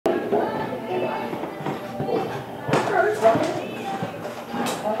Don't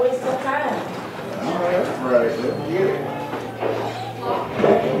waste no time. Alright, right. Let's get it.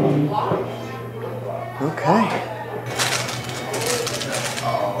 Okay.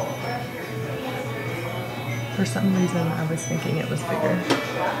 For some reason, I was thinking it was bigger.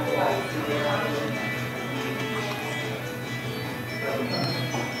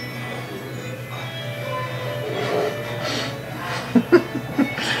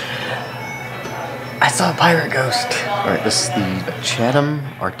 I saw a pirate ghost. Alright, this is the Chatham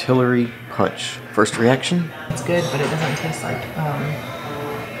Artillery Punch. First reaction? It's good, but it doesn't taste like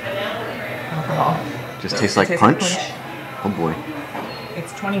alcohol. Just So tastes it like tastes punch? Oh boy.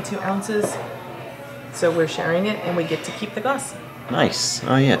 It's 22 ounces, so we're sharing it, and we get to keep the glass. Nice.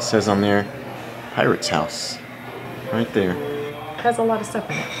 Oh yeah, it says on there, Pirate's House. Right there. It has a lot of stuff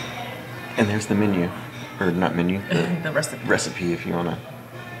in it. And there's the menu. Or not menu, The recipe. recipe if you wanna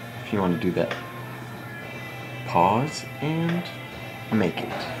do that. Pause and make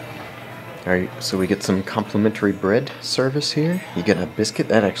it. Alright, so we get some complimentary bread service here. You get a biscuit.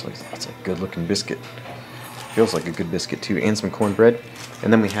 That's a good looking biscuit. Feels like a good biscuit too, and some cornbread.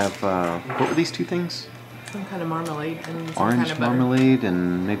 And then we have, what were these two things? Some kind of marmalade and some Orange kind of butter. marmalade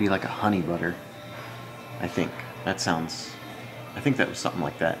and maybe like a honey butter. I think that was something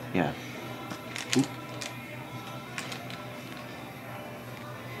like that, yeah. Oop.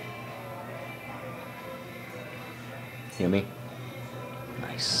 Yummy.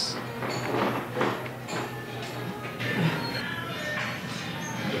 Nice.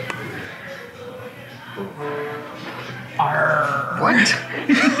 Arr. What?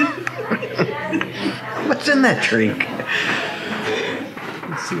 What's in that drink?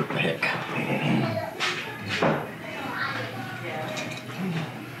 Let's see what the heck.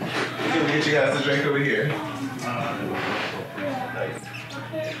 Let me get you guys a drink over here.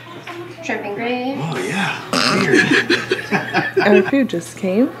 Shrimp and gravy. Oh yeah. Weird. Our food just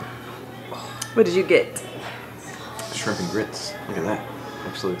came. What did you get? Shrimp and grits. Look at that.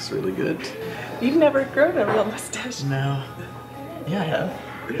 Actually looks really good. You've never grown a real mustache. No. Yeah, I have.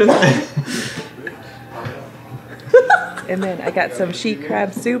 And then I got some she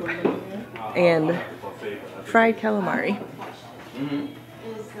crab soup and fried calamari.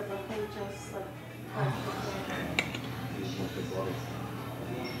 Is the buffet just like